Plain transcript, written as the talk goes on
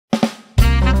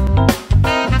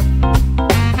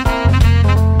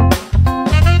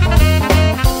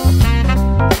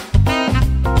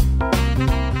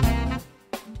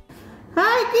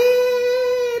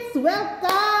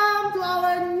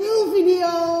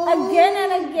again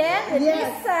and again with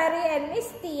Yes. Miss Sari and Miss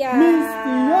Tia. Miss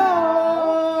Tia.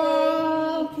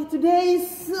 Okay, today is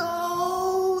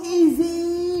so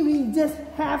easy. We just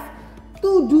have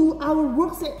to do our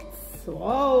worksheets.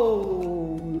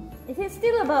 Wow. Is it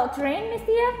still about train, Miss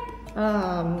Tia?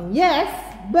 Yes,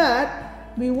 but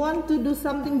we want to do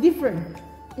something different.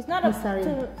 It's not Miss Sari.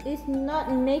 it's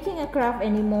not making a craft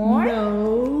anymore.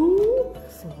 No.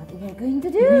 So what we are going to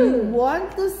We do?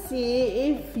 want to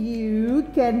see if you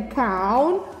can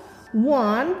count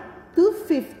 1 to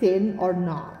 15 or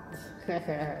not.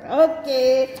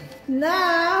 Okay,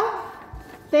 now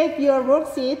take your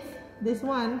worksheet. This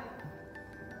one.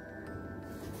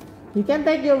 You can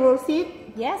take your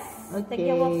worksheet. Yes. Okay. Take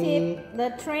your worksheet. The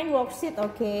train worksheet.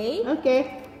 Okay.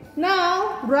 Okay.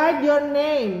 Now write your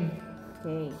name.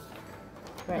 Okay.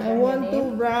 I want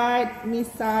to write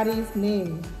Miss Sari's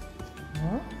name.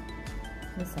 Huh?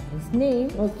 Miss Sari's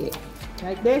name. Okay,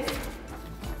 like this.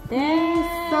 Then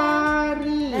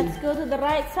Sari. let's go to the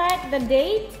right side. The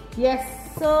date. Yes.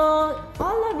 So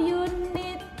all of you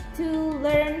need to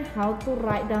learn how to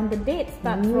write down the date.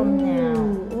 Start from now.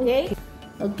 Okay.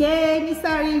 Okay, Miss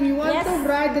Sari, we want Yes. to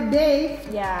write the date.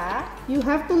 Yeah. You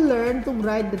have to learn to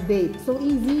write the date. So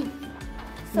easy.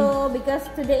 So because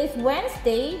today is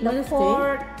Wednesday, the Wednesday,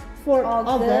 4th For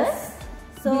August.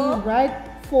 we So write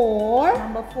 4.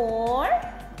 number 4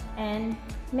 and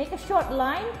make a short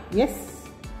line. Yes.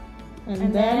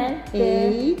 And then the-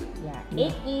 8. Yeah,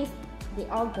 8 is the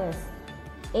August,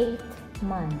 8th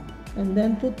month, And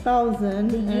then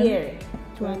 2000. the year.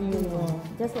 21.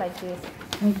 Just like this.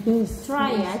 Like this.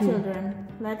 Try, Easy. yeah, children.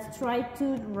 Let's try to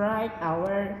write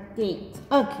our date.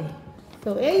 Okay.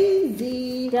 So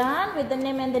easy. Done with the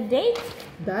name and the date.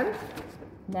 Done.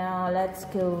 Now let's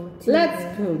go to Let's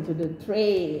go to the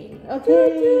train.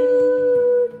 Okay.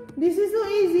 This is so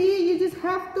easy. You just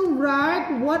have to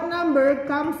write what number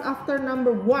comes after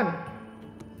number 1.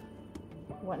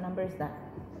 What number is that?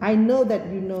 I know that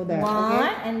you know that. 1 Okay?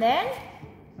 and then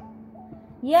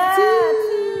yeah,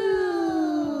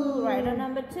 2. Write on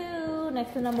number 2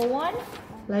 next to number 1.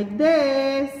 Like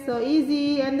this. So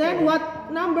easy. And then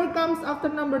what number comes after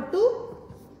number 2?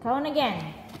 Count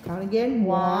again. Count again.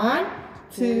 1,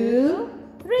 2, 2.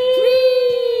 3.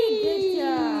 Good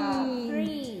job.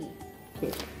 3.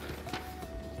 Okay.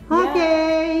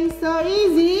 Okay. So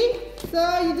easy. So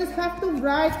you just have to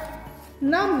write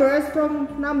numbers from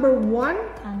number 1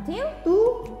 Until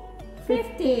to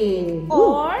 15. 15.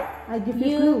 Or I give you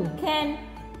you clue. can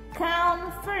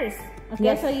count first. Okay,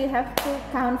 Yes. so you have to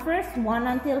count first 1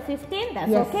 until 15. That's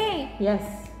Yes. okay. Yes.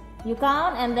 You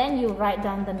count and then you write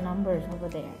down the numbers over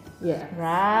there. Yeah.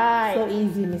 Right. So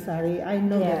easy, Miss Sari. I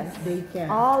know Yes. that they can.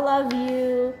 All of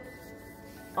you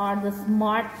are the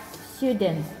smart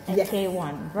students at Yes.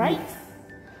 K1, right?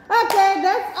 Okay,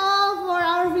 that's all for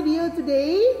our video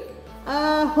today.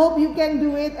 Hope you can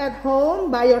do it at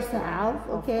home by yourself.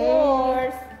 Okay. Of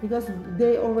course. Because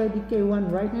they already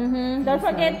K1, right? Don't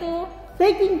forget to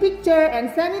Taking picture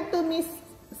and send it to Miss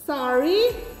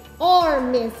Sari or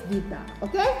Miss Gita.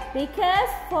 Okay? because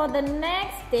for the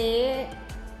next day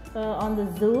on the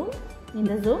Zoom,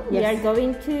 we are Yes.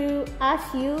 going to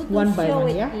ask you to One by show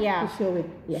one, it. yeah? To show it.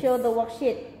 Yes. Show the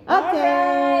worksheet. Okay.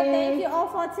 Alright, thank you all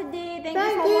for today. Thank you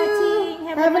for watching.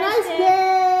 Have a nice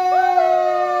day.